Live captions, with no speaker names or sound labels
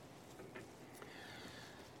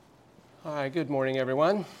Hi, good morning,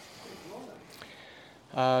 everyone.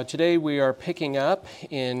 Today we are picking up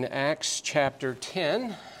in Acts chapter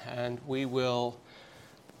 10, and we will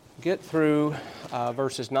get through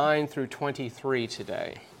verses 9 through 23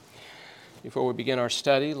 today. Before we begin our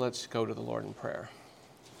study, let's go to the Lord in prayer.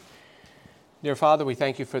 Dear Father, we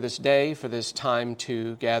thank you for this day, for this time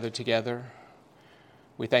to gather together.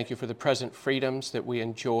 We thank you for the present freedoms that we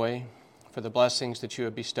enjoy, for the blessings that you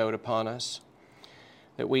have bestowed upon us,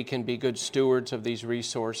 that we can be good stewards of these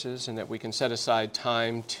resources and that we can set aside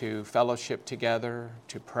time to fellowship together,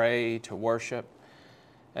 to pray, to worship,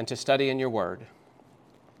 and to study in your word.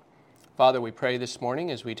 Father, we pray this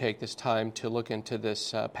morning as we take this time to look into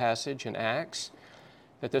this passage in Acts,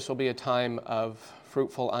 that this will be a time of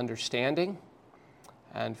fruitful understanding.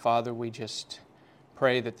 And Father, we just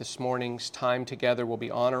pray that this morning's time together will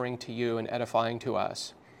be honoring to you and edifying to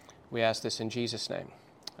us. We ask this in Jesus' name.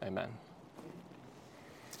 Amen.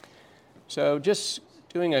 So just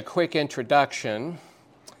doing a quick introduction,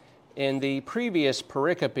 in the previous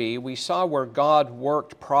pericope, we saw where God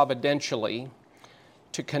worked providentially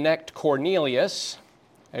to connect Cornelius,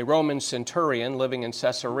 a Roman Centurion living in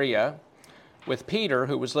Caesarea, with Peter,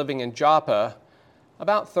 who was living in Joppa,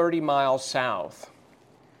 about 30 miles south.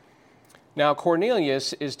 Now,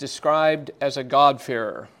 Cornelius is described as a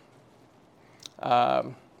God-fearer,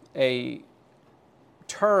 a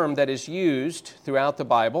term that is used throughout the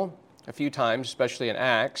Bible a few times, especially in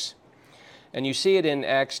Acts. And you see it in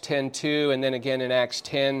Acts 10:2 and then again in Acts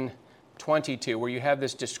 10:22, where you have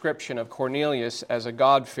this description of Cornelius as a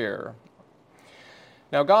God-fearer.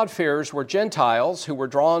 Now, God-fearers were Gentiles who were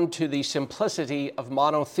drawn to the simplicity of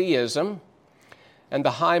monotheism and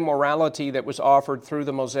the high morality that was offered through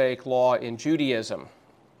the Mosaic Law in Judaism.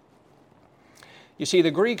 You see, the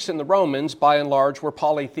Greeks and the Romans, by and large, were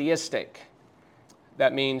polytheistic.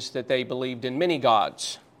 That means that they believed in many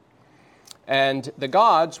gods. And the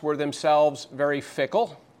gods were themselves very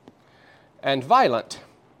fickle and violent,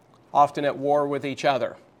 often at war with each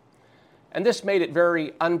other. And this made it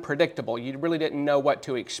very unpredictable. You really didn't know what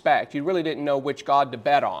to expect. You really didn't know which god to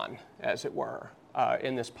bet on, as it were,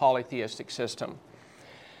 in this polytheistic system.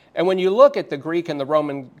 And when you look at the Greek and the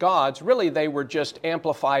Roman gods, really they were just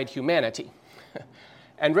amplified humanity.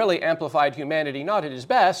 And really amplified humanity not at his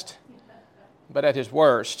best, but at his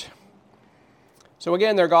worst. So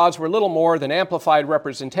again, their gods were little more than amplified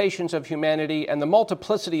representations of humanity, and the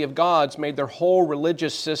multiplicity of gods made their whole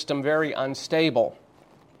religious system very unstable.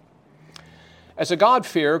 As a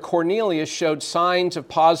God-fearer, Cornelius showed signs of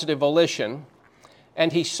positive volition,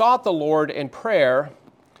 and he sought the Lord in prayer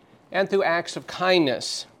and through acts of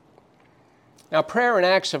kindness. Now, prayer and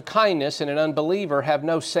acts of kindness in an unbeliever have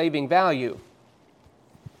no saving value.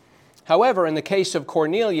 However, in the case of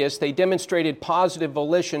Cornelius, they demonstrated positive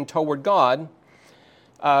volition toward God.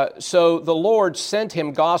 So the Lord sent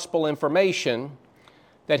him gospel information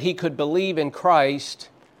that he could believe in Christ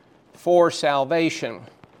for salvation.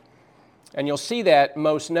 And you'll see that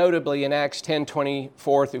most notably in Acts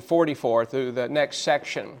 10:24 through 44, through the next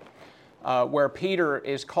section, where Peter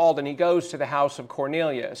is called and he goes to the house of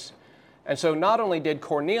Cornelius. And so not only did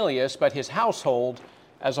Cornelius, but his household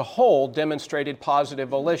as a whole demonstrated positive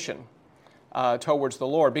volition towards the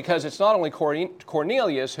Lord, because it's not only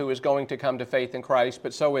Cornelius who is going to come to faith in Christ,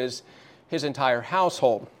 but so is his entire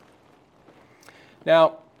household.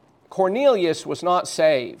 Now, Cornelius was not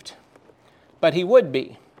saved, but he would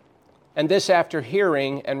be, and this after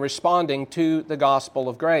hearing and responding to the gospel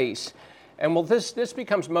of grace. And well, this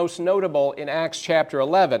becomes most notable in Acts chapter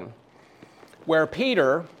 11, where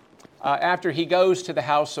Peter, after he goes to the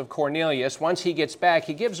house of Cornelius, once he gets back,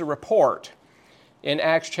 he gives a report in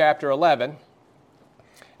Acts chapter 11.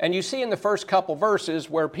 And you see in the first couple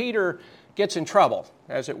verses where Peter gets in trouble,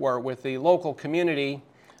 as it were, with the local community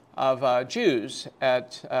of Jews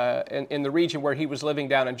in the region where he was living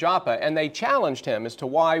down in Joppa. And they challenged him as to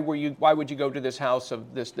why would you go to this house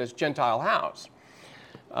of this Gentile house?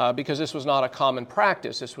 Because this was not a common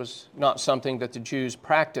practice. This was not something that the Jews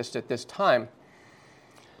practiced at this time.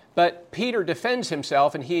 But Peter defends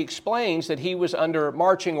himself, and he explains that he was under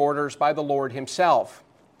marching orders by the Lord himself.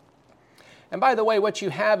 And by the way, what you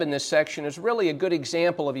have in this section is really a good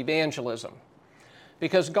example of evangelism,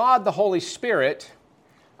 because God, the Holy Spirit,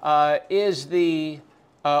 is the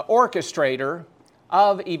orchestrator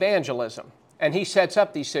of evangelism, and he sets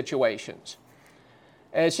up these situations.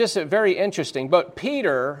 And it's just very interesting. But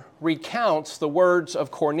Peter recounts the words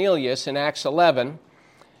of Cornelius in Acts 11,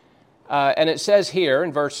 and it says here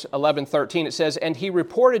in verse 11-13, it says, "And he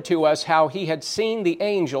reported to us how he had seen the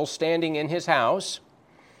angel standing in his house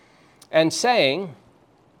and saying,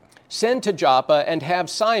 'Send to Joppa and have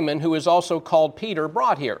Simon, who is also called Peter,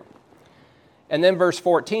 brought here. And then verse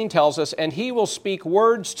 14 tells us, and he will speak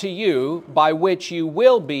words to you by which you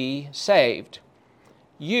will be saved,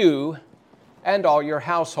 you and all your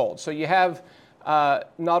household. So you have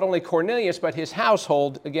not only Cornelius, but his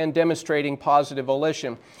household, again, demonstrating positive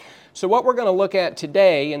volition. So what we're going to look at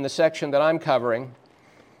today in the section that I'm covering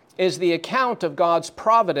is the account of God's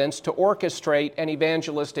providence to orchestrate an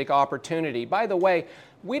evangelistic opportunity. By the way,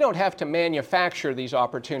 we don't have to manufacture these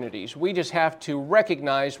opportunities. We just have to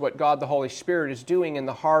recognize what God the Holy Spirit is doing in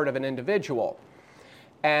the heart of an individual.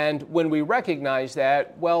 And when we recognize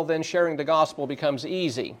that, well, then sharing the gospel becomes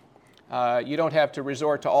easy. You don't have to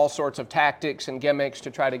resort to all sorts of tactics and gimmicks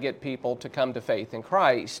to try to get people to come to faith in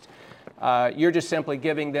Christ. You're just simply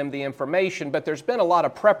giving them the information, but there's been a lot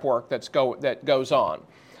of prep work that goes on.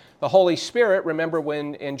 The Holy Spirit, remember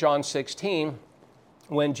when in John 16,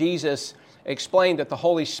 when Jesus explained that the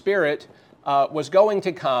Holy Spirit was going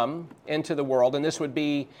to come into the world, and this would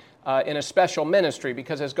be in a special ministry,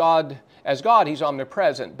 because as God, He's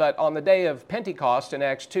omnipresent. But on the day of Pentecost in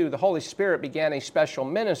Acts 2, the Holy Spirit began a special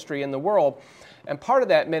ministry in the world, and part of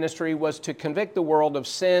that ministry was to convict the world of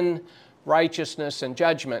sin, righteousness, and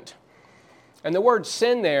judgment. And the word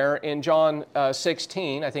sin there in John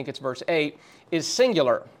 16, I think it's verse 8, is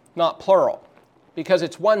singular, not plural, because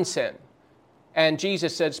it's one sin. And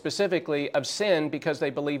Jesus said specifically of sin because they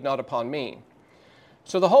believe not upon me.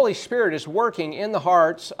 So the Holy Spirit is working in the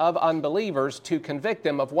hearts of unbelievers to convict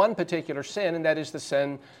them of one particular sin, and that is the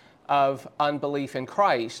sin of unbelief in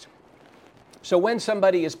Christ. So when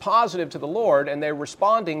somebody is positive to the Lord and they're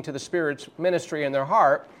responding to the Spirit's ministry in their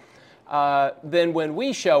heart, then when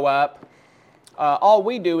we show up, all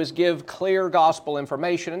we do is give clear gospel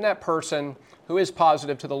information, and that person who is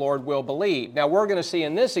positive to the Lord will believe. Now, we're going to see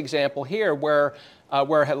in this example here where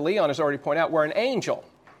Leon has already pointed out, where an angel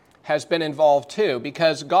has been involved too,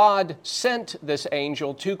 because God sent this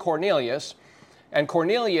angel to Cornelius, and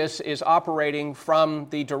Cornelius is operating from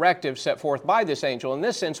the directive set forth by this angel. In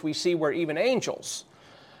this sense, we see where even angels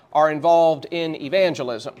are involved in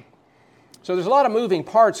evangelism. So there's a lot of moving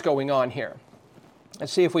parts going on here.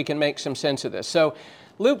 Let's see if we can make some sense of this. So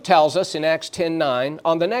Luke tells us in Acts 10:9,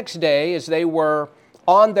 on the next day as they were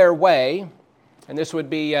on their way, and this would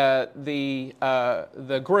be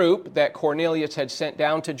the group that Cornelius had sent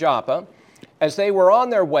down to Joppa, as they were on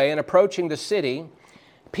their way and approaching the city,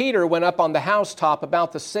 Peter went up on the housetop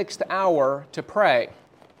about the 6th hour to pray.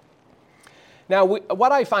 Now,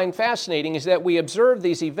 what I find fascinating is that we observe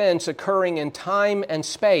these events occurring in time and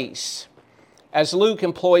space, as Luke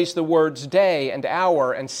employs the words day and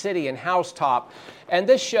hour and city and housetop. And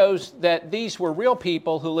this shows that these were real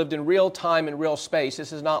people who lived in real time and real space.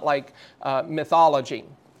 This is not like mythology,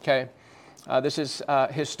 okay? This is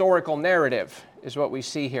historical narrative is what we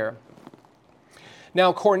see here.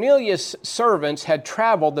 Now, Cornelius' servants had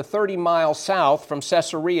traveled the 30 miles south from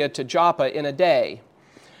Caesarea to Joppa in a day,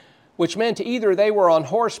 which meant either they were on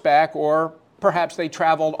horseback or perhaps they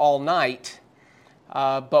traveled all night.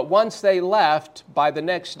 But once they left, by the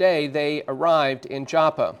next day, they arrived in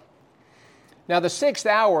Joppa. Now, the 6th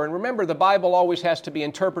hour, and remember, the Bible always has to be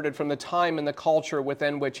interpreted from the time and the culture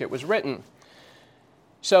within which it was written.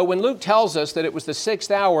 So when Luke tells us that it was the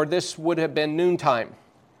 6th hour, this would have been noontime.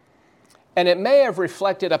 And it may have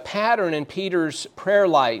reflected a pattern in Peter's prayer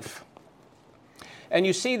life. And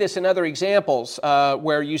you see this in other examples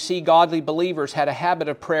where you see godly believers had a habit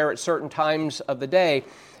of prayer at certain times of the day.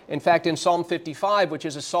 In fact, in Psalm 55, which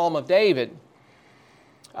is a psalm of David,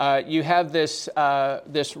 you have this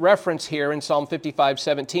reference here in Psalm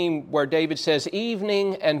 55:17, where David says,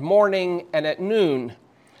 evening and morning and at noon,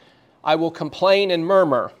 I will complain and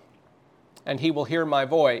murmur, and he will hear my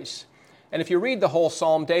voice. And if you read the whole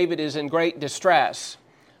psalm, David is in great distress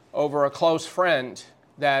over a close friend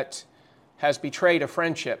that has betrayed a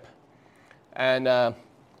friendship. And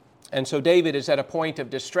so David is at a point of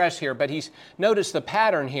distress here, but notice the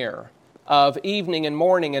pattern here of evening and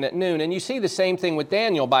morning and at noon. And you see the same thing with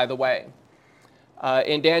Daniel, by the way.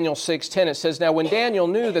 In Daniel 6:10, it says, now when Daniel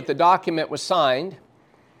knew that the document was signed,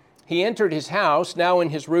 he entered his house, now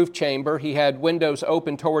in his roof chamber. He had windows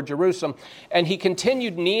open toward Jerusalem, and he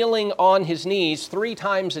continued kneeling on his knees 3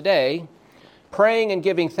 times a day, praying and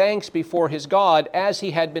giving thanks before his God as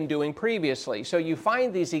he had been doing previously. So you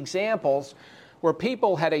find these examples where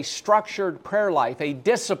people had a structured prayer life, a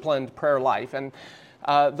disciplined prayer life. And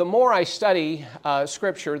the more I study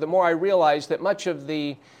Scripture, the more I realize that much of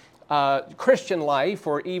the Christian life,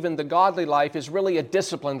 or even the godly life, is really a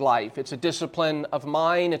disciplined life. It's a discipline of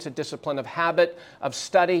mind, it's a discipline of habit, of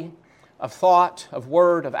study, of thought, of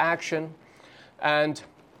word, of action. And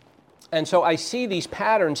so I see these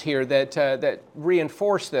patterns here that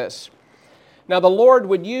reinforce this. Now, the Lord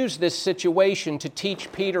would use this situation to teach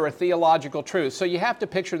Peter a theological truth. So you have to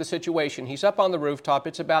picture the situation. He's up on the rooftop.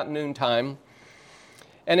 It's about noontime.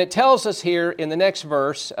 And it tells us here in the next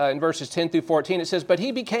verse, in verses 10 through 14, it says, "But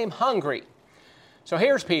he became hungry." So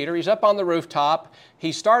here's Peter. He's up on the rooftop.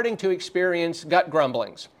 He's starting to experience gut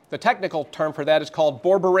grumblings. The technical term for that is called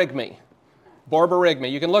borborygmi. Borborygmi.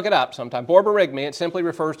 You can look it up sometime. Borborygmi, it simply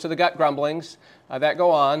refers to the gut grumblings that go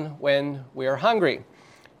on when we are hungry.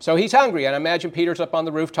 So he's hungry, and I imagine Peter's up on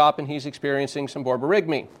the rooftop and he's experiencing some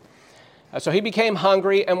borborygmi. So he became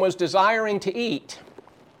hungry and was desiring to eat.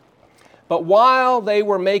 But while they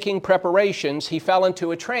were making preparations, he fell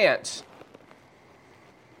into a trance.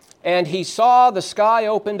 And he saw the sky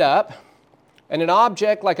opened up, and an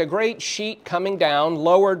object like a great sheet coming down,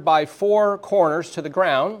 lowered by 4 corners to the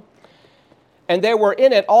ground. And there were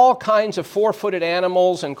in it all kinds of 4-footed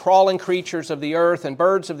animals and crawling creatures of the earth and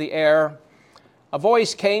birds of the air. A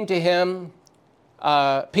voice came to him,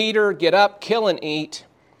 "Peter, get up, kill and eat."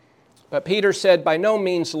 But Peter said, "By no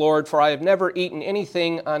means, Lord, for I have never eaten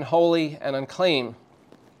anything unholy and unclean."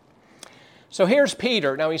 So here's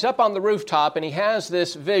Peter. Now he's up on the rooftop and he has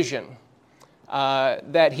this vision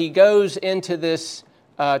that he goes into this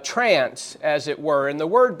trance, as it were. And the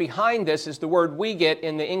word behind this is the word we get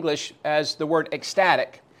in the English as the word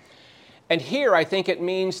ecstatic. And here I think it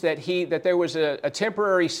means that there was a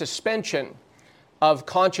temporary suspension of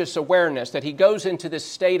conscious awareness, that he goes into this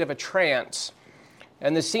state of a trance.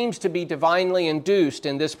 And this seems to be divinely induced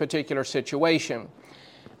in this particular situation.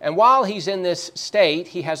 And while he's in this state,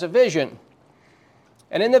 he has a vision.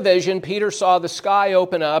 And in the vision, Peter saw the sky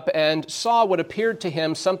open up and saw what appeared to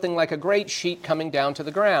him something like a great sheet coming down to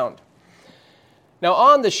the ground. Now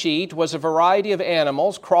on the sheet was a variety of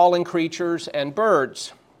animals, crawling creatures, and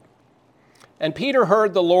birds. And Peter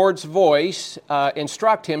heard the Lord's voice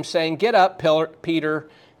instruct him, saying, "Get up, Peter,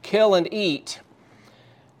 kill and eat."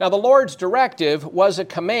 Now the Lord's directive was a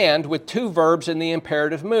command with 2 verbs in the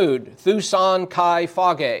imperative mood, θῦσον kai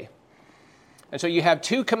φάγε. And so you have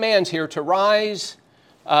 2 commands here, to rise,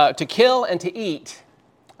 to kill, and to eat,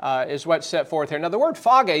 is what's set forth here. Now the word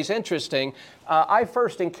fάγε is interesting. I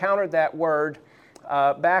first encountered that word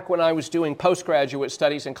back when I was doing postgraduate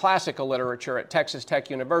studies in classical literature at Texas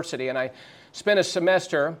Tech University, and I spent a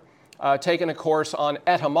semester taking a course on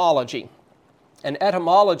etymology. And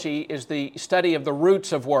etymology is the study of the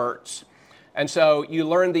roots of words. And so you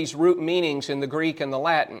learn these root meanings in the Greek and the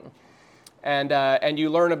Latin. And you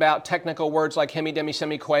learn about technical words like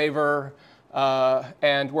hemi-demi-semi-quaver,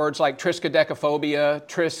 and words like triskaidekaphobia,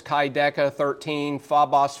 tris kai deca, 13,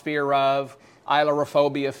 phobos, fear of,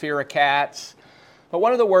 ailurophobia, fear of cats. But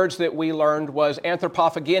one of the words that we learned was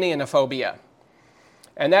anthropophageneanophobia.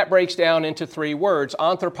 And that breaks down into 3 words: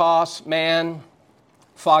 anthropos, man;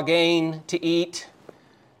 phagein, to eat;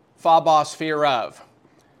 phobos, fear of.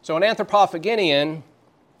 So an anthropophagenean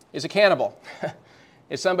is a cannibal.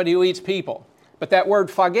 It's somebody who eats people. But that word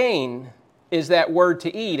phagein is that word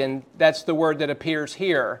to eat, and that's the word that appears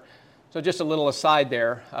here. So just a little aside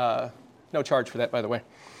there. No charge for that, by the way.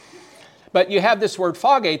 But you have this word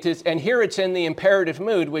phage, and here it's in the imperative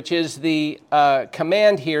mood, which is the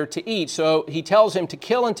command here to eat. So he tells him to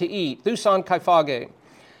kill and to eat. θῦσον kai φάγε.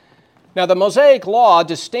 Now the Mosaic Law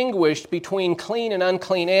distinguished between clean and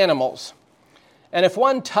unclean animals. And if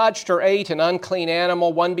one touched or ate an unclean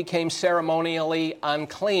animal, one became ceremonially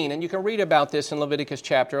unclean. And you can read about this in Leviticus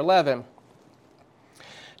chapter 11.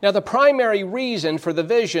 Now the primary reason for the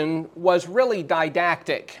vision was really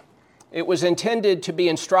didactic. It was intended to be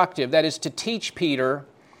instructive, that is, to teach Peter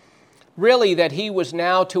really that he was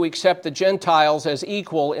now to accept the Gentiles as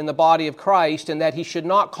equal in the body of Christ, and that he should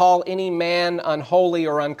not call any man unholy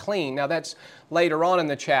or unclean. Now that's later on in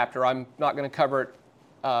the chapter. I'm not going to cover it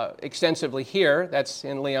extensively here. That's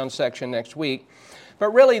in Leon's section next week. But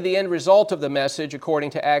really the end result of the message, according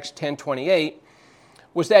to Acts 10:28,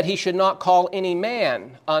 was that he should not call any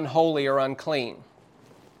man unholy or unclean.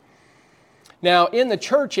 Now, in the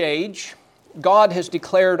church age, God has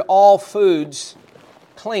declared all foods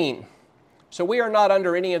clean. So we are not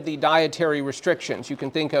under any of the dietary restrictions. You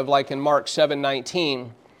can think of like in Mark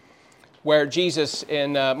 7:19, where Jesus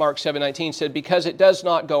in Mark 7:19 said, because it does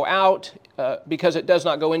not go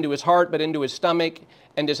into his heart, but into his stomach,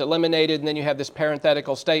 and is eliminated. And then you have this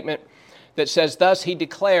parenthetical statement that says, thus he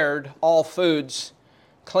declared all foods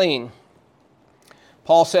clean.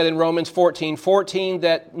 Paul said in Romans 14:14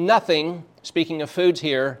 that nothing, speaking of foods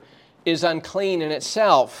here, is unclean in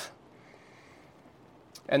itself.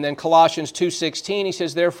 And then Colossians 2:16, he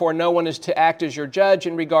says, therefore no one is to act as your judge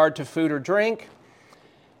in regard to food or drink.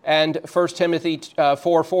 And 1 Timothy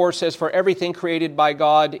 4:4 says, for everything created by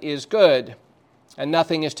God is good. and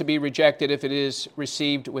nothing is to be rejected if it is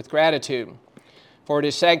received with gratitude, for it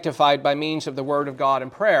is sanctified by means of the Word of God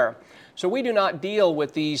and prayer. So we do not deal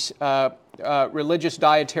with these religious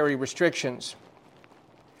dietary restrictions.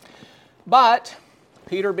 But,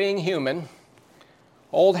 Peter being human,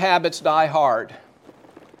 old habits die hard.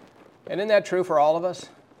 And isn't that true for all of us?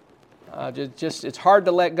 It's hard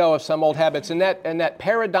to let go of some old habits. And that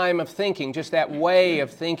paradigm of thinking, just that way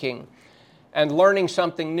of thinking and learning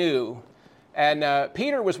something new. And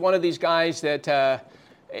Peter was one of these guys that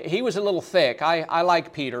he was a little thick. I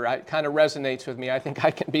like Peter. It kind of resonates with me. I think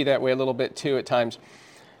I can be that way a little bit too at times.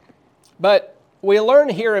 But we learn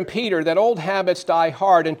here in Peter that old habits die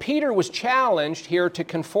hard. And Peter was challenged here to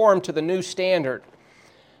conform to the new standard.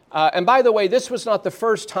 And by the way, this was not the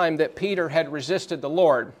first time that Peter had resisted the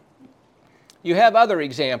Lord. You have other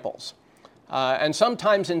examples, and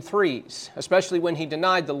sometimes in threes, especially when he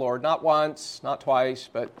denied the Lord, not once, not twice,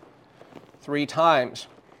 but 3 times.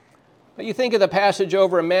 But you think of the passage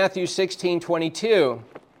over in Matthew 16:22,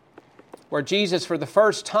 where Jesus for the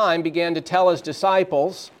first time began to tell his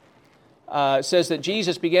disciples, it says that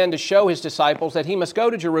Jesus began to show his disciples that he must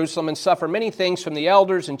go to Jerusalem and suffer many things from the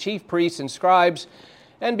elders and chief priests and scribes,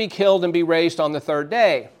 and be killed and be raised on the 3rd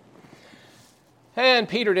day. And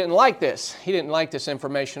Peter didn't like this. He didn't like this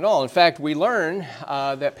information at all. In fact, we learn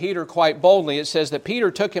that Peter quite boldly, it says that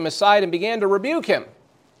Peter took him aside and began to rebuke him.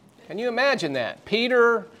 Can you imagine that?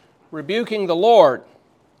 Peter rebuking the Lord.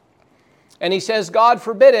 And he says, God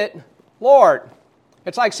forbid it, Lord.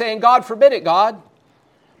 It's like saying, God forbid it, God.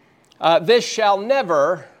 This shall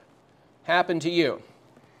never happen to you.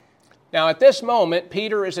 Now, at this moment,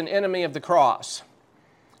 Peter is an enemy of the cross.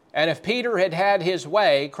 And if Peter had had his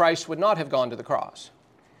way, Christ would not have gone to the cross.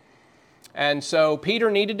 And so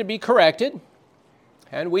Peter needed to be corrected,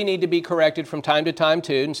 and we need to be corrected from time to time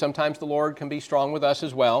too, and sometimes the Lord can be strong with us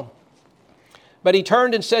as well. But he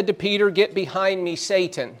turned and said to Peter, "Get behind me,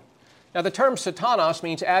 Satan." Now the term satanos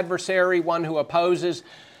means adversary, one who opposes,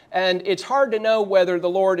 and it's hard to know whether the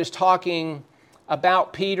Lord is talking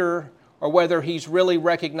about Peter or whether he's really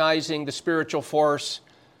recognizing the spiritual force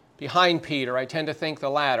behind Peter. I tend to think the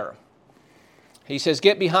latter. He says,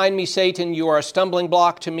 "Get behind me, Satan, you are a stumbling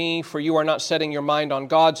block to me, for you are not setting your mind on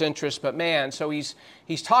God's interest, but man." So he's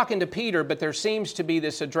talking to Peter, but there seems to be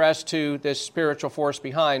this address to this spiritual force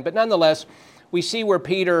behind. But nonetheless, we see where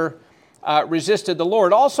Peter resisted the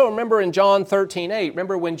Lord. Also remember in John 13:8,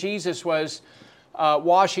 remember when Jesus was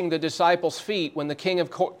washing the disciples' feet, when the King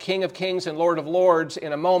of Kings and Lord of Lords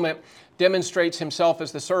in a moment demonstrates himself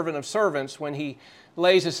as the servant of servants, when he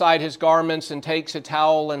lays aside his garments and takes a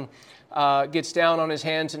towel and gets down on his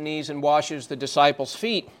hands and knees and washes the disciples'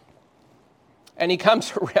 feet. And he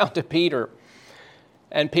comes around to Peter.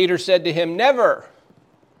 And Peter said to him, "Never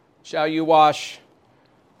shall you wash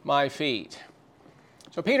my feet."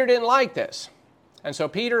 So Peter didn't like this. And so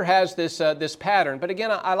Peter has this pattern. But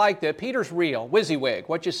again, I like that. Peter's real. WYSIWYG.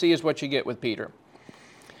 What you see is what you get with Peter.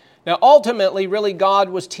 Now, ultimately, really, God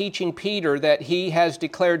was teaching Peter that he has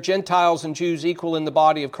declared Gentiles and Jews equal in the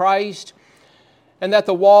body of Christ, and that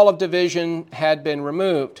the wall of division had been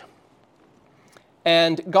removed.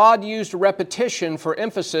 And God used repetition for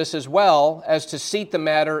emphasis as well as to seat the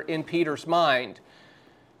matter in Peter's mind.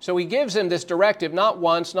 So he gives him this directive not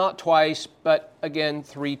once, not twice, but again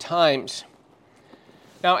 3 times.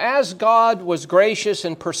 Now, as God was gracious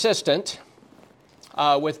and persistent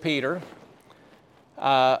with Peter,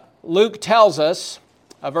 Luke tells us,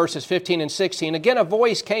 verses 15 and 16, "Again a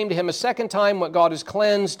voice came to him a second time, what God has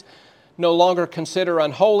cleansed, no longer consider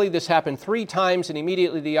unholy." This happened 3 times, and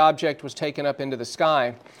immediately the object was taken up into the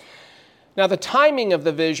sky. Now the timing of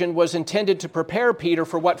the vision was intended to prepare Peter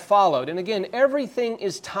for what followed. And again, everything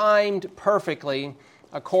is timed perfectly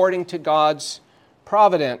according to God's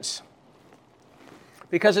providence.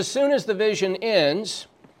 Because as soon as the vision ends,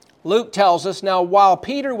 Luke tells us, "Now while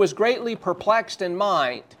Peter was greatly perplexed in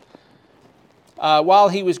mind," while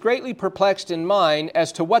he was greatly perplexed in mind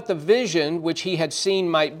as to what the vision which he had seen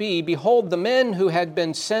might be, behold, the men who had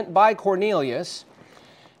been sent by Cornelius,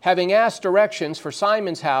 having asked directions for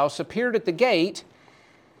Simon's house, appeared at the gate,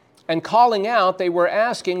 and calling out, they were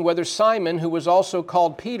asking whether Simon, who was also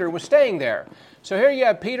called Peter, was staying there. So here you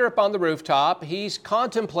have Peter up on the rooftop. He's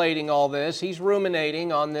contemplating all this. He's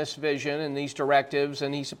ruminating on this vision and these directives,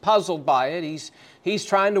 and he's puzzled by it. He's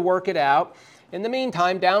trying to work it out. In the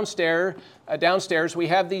meantime, downstairs we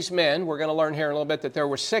have these men. We're going to learn here in a little bit that there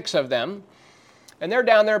were 6 of them. And they're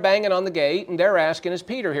down there banging on the gate, and they're asking, "Is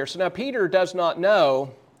Peter here?" So now Peter does not know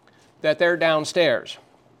that they're downstairs.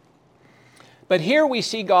 But here we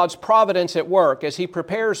see God's providence at work as he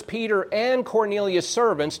prepares Peter and Cornelius'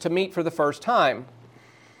 servants to meet for the first time.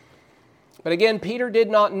 But again, Peter did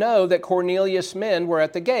not know that Cornelius' men were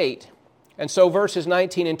at the gate. And so verses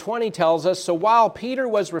 19 and 20 tells us, so while Peter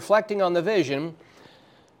was reflecting on the vision,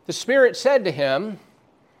 the Spirit said to him,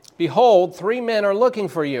 behold, 3 men are looking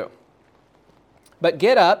for you. But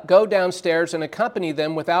get up, go downstairs, and accompany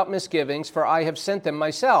them without misgivings, for I have sent them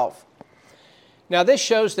myself. Now this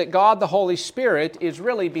shows that God the Holy Spirit is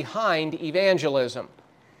really behind evangelism.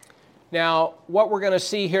 Now, what we're going to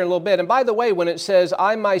see here in a little bit, and by the way, when it says,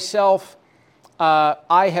 I myself,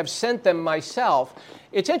 I have sent them myself,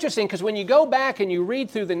 it's interesting because when you go back and you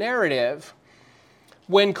read through the narrative,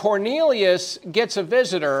 when Cornelius gets a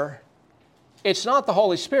visitor, it's not the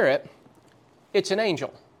Holy Spirit, it's an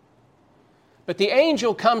angel. But the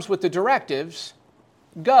angel comes with the directives,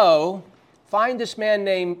 go, find this man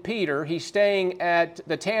named Peter, he's staying at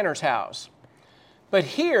the tanner's house. But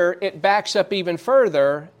here it backs up even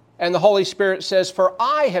further, and the Holy Spirit says, for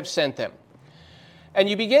I have sent them. And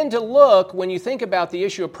you begin to look, when you think about the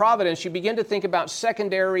issue of providence, you begin to think about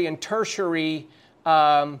secondary and tertiary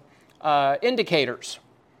indicators,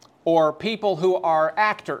 or people who are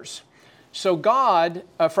actors. So God,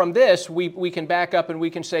 from this, we can back up and we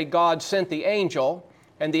can say God sent the angel,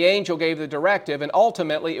 and the angel gave the directive, and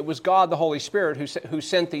ultimately it was God the Holy Spirit who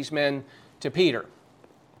sent these men to Peter.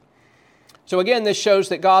 So again, this shows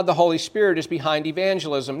that God the Holy Spirit is behind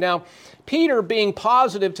evangelism. Now, Peter, being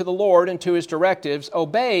positive to the Lord and to his directives,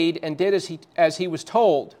 obeyed and did as he was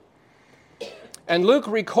told. And Luke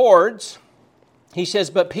records, he says,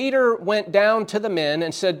 but Peter went down to the men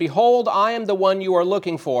and said, behold, I am the one you are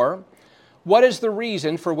looking for. What is the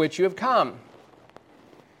reason for which you have come?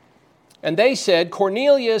 And they said,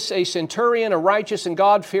 Cornelius, a centurion, a righteous and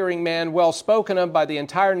God-fearing man, well spoken of by the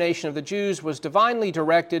entire nation of the Jews, was divinely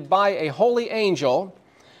directed by a holy angel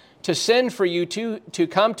to send for you to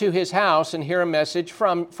come to his house and hear a message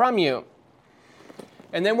from you.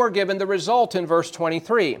 And then we're given the result in verse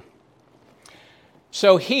 23.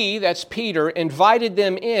 So he, that's Peter, invited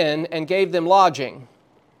them in and gave them lodging.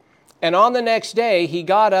 And on the next day he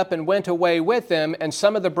got up and went away with them, and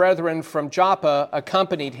some of the brethren from Joppa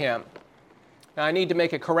accompanied him. Now I need to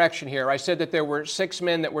make a correction here. I said that there were 6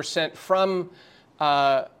 men that were sent from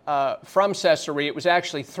Caesarea. It was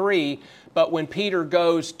actually 3, but when Peter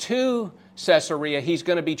goes to Caesarea, he's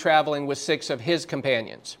going to be traveling with 6 of his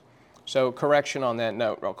companions. So correction on that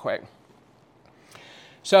note real quick.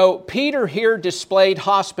 So Peter here displayed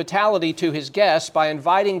hospitality to his guests by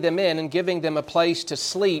inviting them in and giving them a place to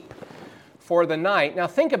sleep for the night. Now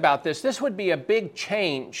think about this. This would be a big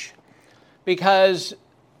change, because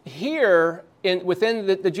here within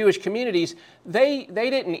the Jewish communities, they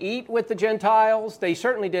didn't eat with the Gentiles. They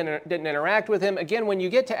certainly didn't interact with him. Again, when you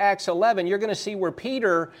get to Acts 11, you're going to see where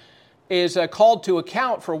Peter is called to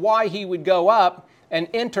account for why he would go up and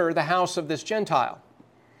enter the house of this Gentile.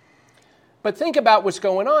 But think about what's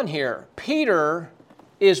going on here. Peter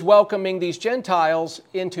is welcoming these Gentiles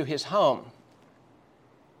into his home.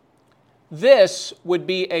 This would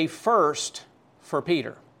be a first for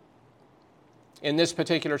Peter in this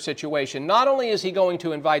particular situation. Not only is he going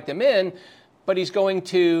to invite them in, but he's going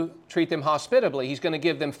to treat them hospitably. He's going to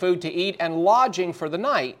give them food to eat and lodging for the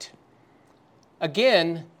night.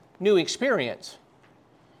 Again, new experience.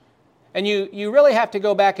 And you really have to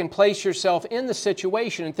go back and place yourself in the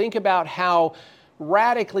situation and think about how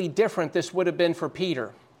radically different this would have been for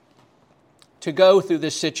Peter to go through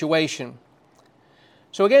this situation.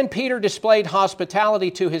 So again, Peter displayed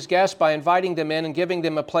hospitality to his guests by inviting them in and giving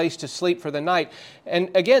them a place to sleep for the night.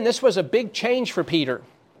 And again, this was a big change for Peter.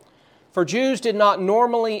 For Jews did not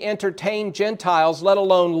normally entertain Gentiles, let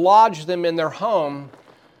alone lodge them in their home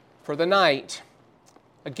for the night.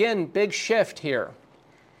 Again, big shift here.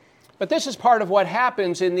 But this is part of what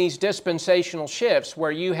happens in these dispensational shifts,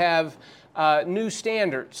 where you have new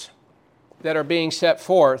standards that are being set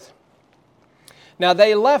forth. Now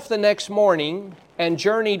they left the next morning and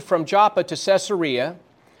journeyed from Joppa to Caesarea,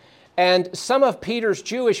 and some of Peter's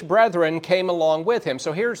Jewish brethren came along with him.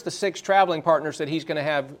 So here's the 6 traveling partners that he's going to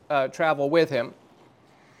have travel with him.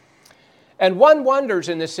 And one wonders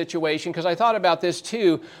in this situation, because I thought about this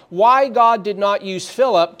too, why God did not use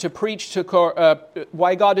Philip to preach to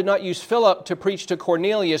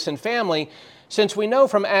Cornelius and family, since we know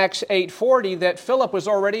from Acts 8:40 that Philip was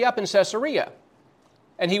already up in Caesarea,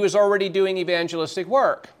 and he was already doing evangelistic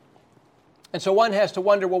work. And so one has to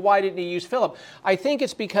wonder, well, why didn't he use Philip? I think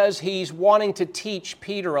it's because he's wanting to teach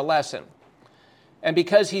Peter a lesson. And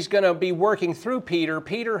because he's going to be working through Peter,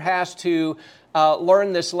 Peter has to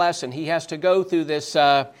learn this lesson. He has to go through this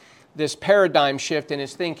paradigm shift in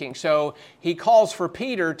his thinking. So he calls for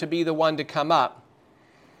Peter to be the one to come up.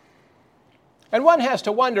 And one has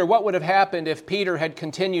to wonder what would have happened if Peter had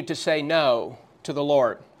continued to say no to the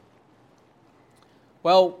Lord.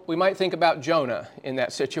 Well, we might think about Jonah in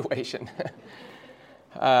that situation.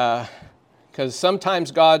 Because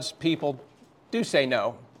sometimes God's people do say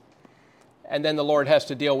no, and then the Lord has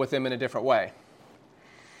to deal with them in a different way.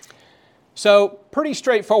 So, pretty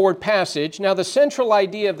straightforward passage. Now, the central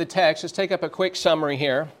idea of the text, let's take up a quick summary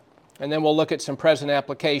here, and then we'll look at some present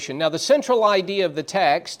application. Now, the central idea of the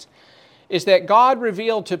text is that God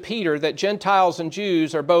revealed to Peter that Gentiles and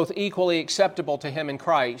Jews are both equally acceptable to him in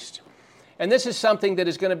Christ. And this is something that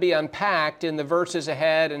is going to be unpacked in the verses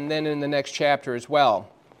ahead and then in the next chapter as well.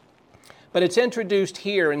 But it's introduced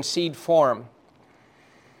here in seed form.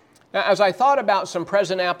 Now, as I thought about some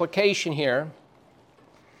present application here,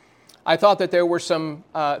 I thought that there were some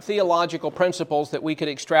theological principles that we could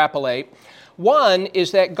extrapolate. One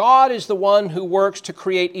is that God is the one who works to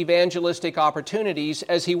create evangelistic opportunities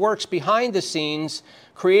as he works behind the scenes,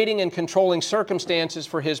 creating and controlling circumstances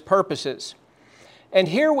for his purposes. And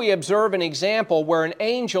here we observe an example where an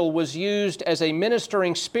angel was used as a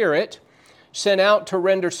ministering spirit sent out to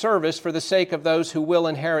render service for the sake of those who will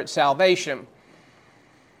inherit salvation.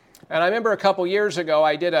 And I remember a couple years ago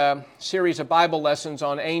I did a series of Bible lessons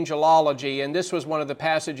on angelology, and this was one of the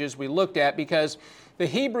passages we looked at because the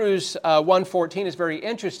Hebrews 1:14 is very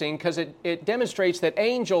interesting because it demonstrates that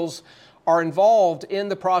angels are involved in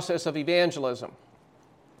the process of evangelism.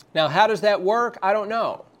 Now, how does that work? I don't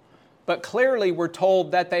know. But clearly we're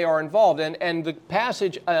told that they are involved. And the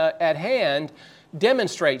passage at hand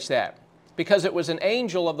demonstrates that because it was an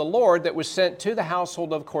angel of the Lord that was sent to the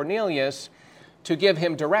household of Cornelius to give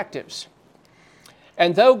him directives.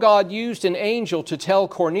 And though God used an angel to tell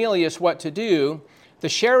Cornelius what to do, the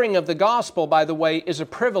sharing of the gospel, by the way, is a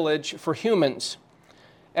privilege for humans.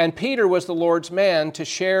 And Peter was the Lord's man to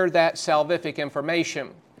share that salvific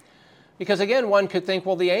information. Because again, one could think,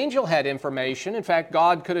 well, the angel had information. In fact,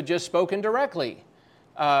 God could have just spoken directly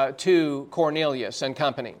to Cornelius and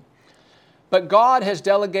company. But God has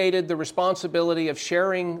delegated the responsibility of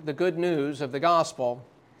sharing the good news of the gospel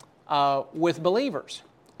with believers.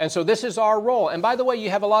 And so this is our role. And by the way,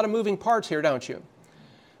 you have a lot of moving parts here, don't you?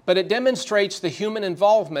 But it demonstrates the human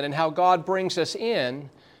involvement and how God brings us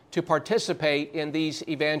in to participate in these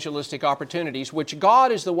evangelistic opportunities, which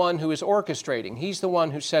God is the one who is orchestrating. He's the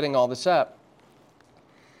one who's setting all this up.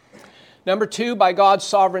 Number two, by God's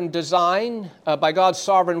sovereign design, by God's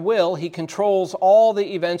sovereign will, He controls all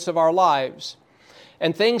the events of our lives.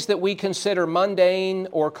 And things that we consider mundane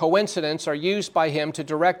or coincidence are used by Him to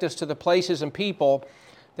direct us to the places and people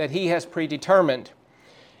that He has predetermined.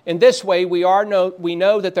 In this way, we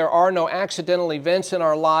know that there are no accidental events in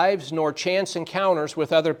our lives, nor chance encounters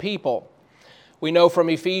with other people. We know from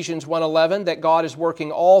Ephesians 1:11 that God is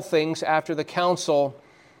working all things after the counsel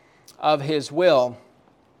of His will.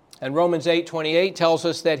 And Romans 8:28 tells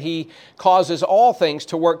us that He causes all things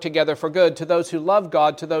to work together for good to those who love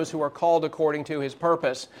God, to those who are called according to His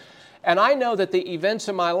purpose. And I know that the events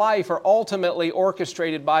of my life are ultimately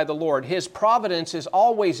orchestrated by the Lord. His providence is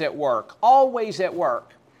always at work, always at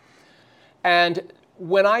work. And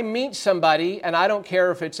when I meet somebody, and I don't care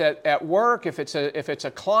if it's at work, if it's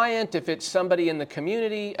a client, if it's somebody in the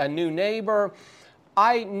community, a new neighbor,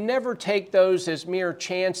 I never take those as mere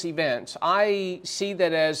chance events. I see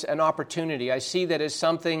that as an opportunity. I see that as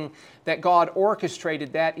something that God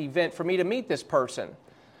orchestrated that event for me to meet this person.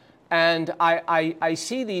 And I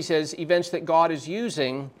see these as events that God is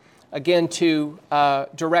using, again, to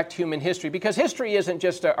direct human history. Because history isn't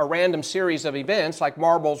just a random series of events like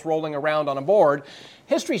marbles rolling around on a board.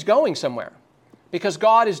 History's going somewhere because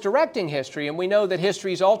God is directing history. And we know that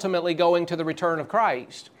history is ultimately going to the return of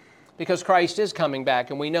Christ because Christ is coming back.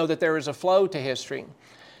 And we know that there is a flow to history.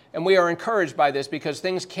 And we are encouraged by this because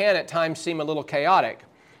things can at times seem a little chaotic,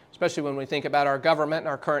 especially when we think about our government and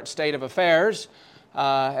our current state of affairs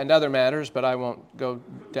and other matters. But I won't go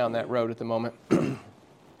down that road at the moment.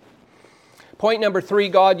 Point number 3,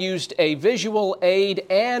 God used a visual aid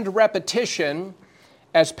and repetition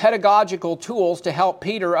as pedagogical tools to help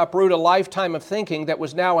Peter uproot a lifetime of thinking that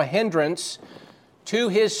was now a hindrance to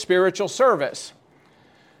his spiritual service.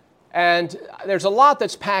 And there's a lot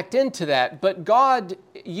that's packed into that, but God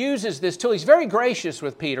uses this tool. He's very gracious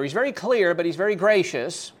with Peter. He's very clear, but He's very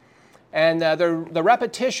gracious. And the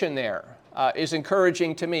repetition there is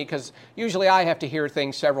encouraging to me because usually I have to hear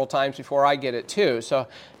things several times before I get it too. So,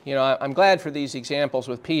 I'm glad for these examples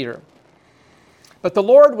with Peter. But the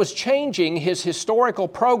Lord was changing His historical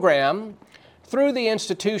program through the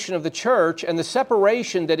institution of the church, and the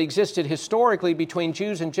separation that existed historically between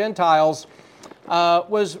Jews and Gentiles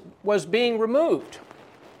was being removed.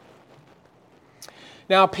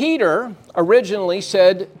 Now, Peter originally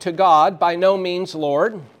said to God, "By no means,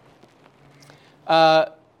 Lord."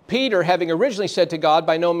 Peter, having originally said to God,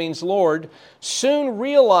 "By no means, Lord," soon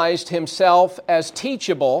realized himself as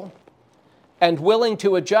teachable and willing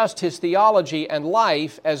to adjust his theology and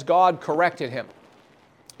life as God corrected him.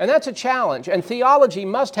 And that's a challenge. And theology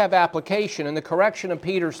must have application, and the correction of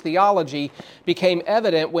Peter's theology became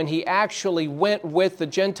evident when he actually went with the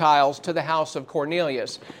Gentiles to the house of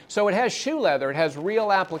Cornelius. So it has shoe leather, it has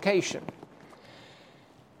real application.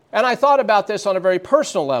 And I thought about this on a very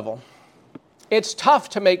personal level. It's tough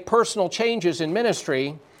to make personal changes in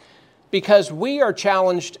ministry because we are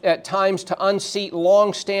challenged at times to unseat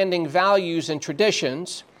long-standing values and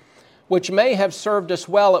traditions which may have served us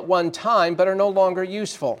well at one time but are no longer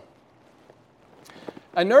useful.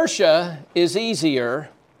 Inertia is easier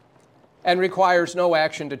and requires no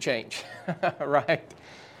action to change, right?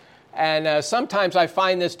 And sometimes I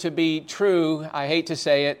find this to be true, I hate to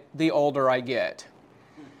say it, the older I get.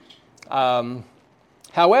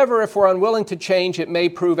 However, if we're unwilling to change, it may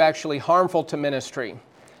prove actually harmful to ministry.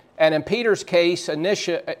 And in Peter's case,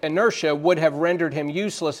 inertia would have rendered him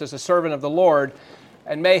useless as a servant of the Lord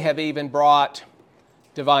and may have even brought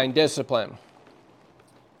divine discipline.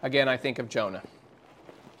 Again, I think of Jonah.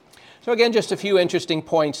 So again, just a few interesting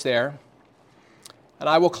points there. And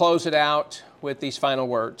I will close it out with these final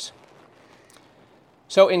words.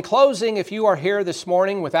 So in closing, if you are here this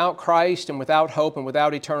morning without Christ and without hope and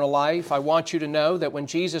without eternal life, I want you to know that when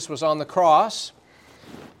Jesus was on the cross,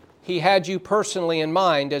 He had you personally in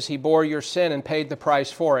mind as He bore your sin and paid the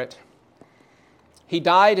price for it. He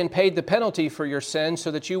died and paid the penalty for your sin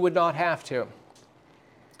so that you would not have to.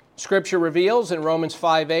 Scripture reveals in Romans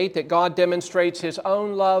 5:8 that God demonstrates His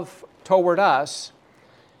own love toward us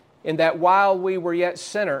in that while we were yet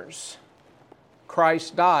sinners,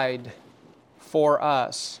 Christ died for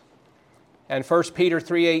us. And 1 Peter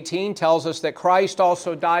 3:18 tells us that Christ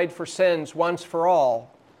also died for sins once for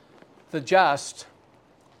all, the just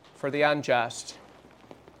for the unjust.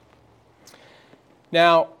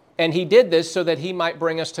 Now, and He did this so that He might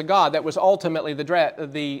bring us to God. That was ultimately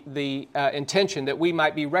the intention, that we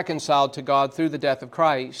might be reconciled to God through the death of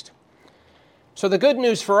Christ. So the good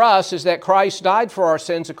news for us is that Christ died for our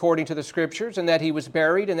sins according to the Scriptures, and that He was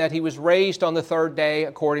buried, and that He was raised on the third day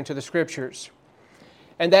according to the Scriptures.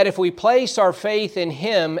 And that if we place our faith in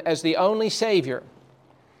Him as the only Savior,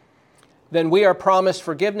 then we are promised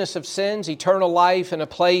forgiveness of sins, eternal life, and a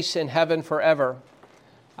place in heaven forever.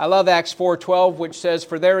 I love Acts 4:12, which says,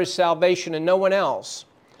 "For there is salvation in no one else,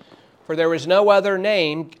 for there is no other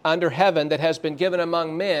name under heaven that has been given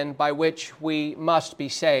among men by which we must be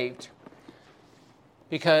saved."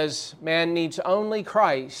 Because man needs only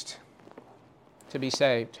Christ to be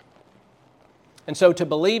saved. And so to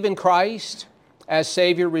believe in Christ as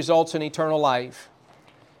Savior results in eternal life.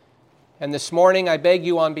 And this morning I beg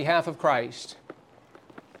you on behalf of Christ,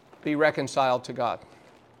 be reconciled to God.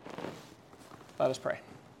 Let us pray.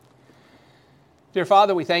 Dear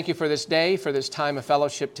Father, we thank you for this day, for this time of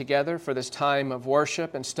fellowship together, for this time of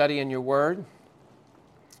worship and study in your word.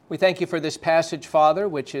 We thank you for this passage, Father,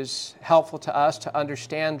 which is helpful to us to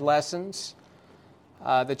understand lessons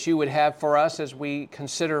that you would have for us as we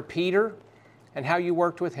consider Peter and how you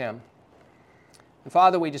worked with him. And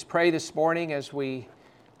Father, we just pray this morning as we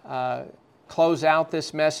close out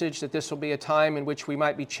this message that this will be a time in which we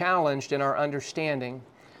might be challenged in our understanding,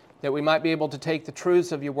 that we might be able to take the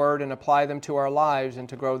truths of your word and apply them to our lives and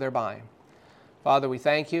to grow thereby. Father, we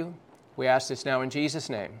thank you. We ask this now in Jesus'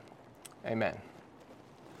 name. Amen.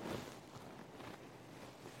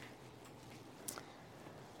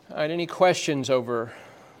 All right, any questions over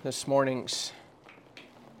this morning's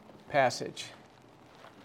passage?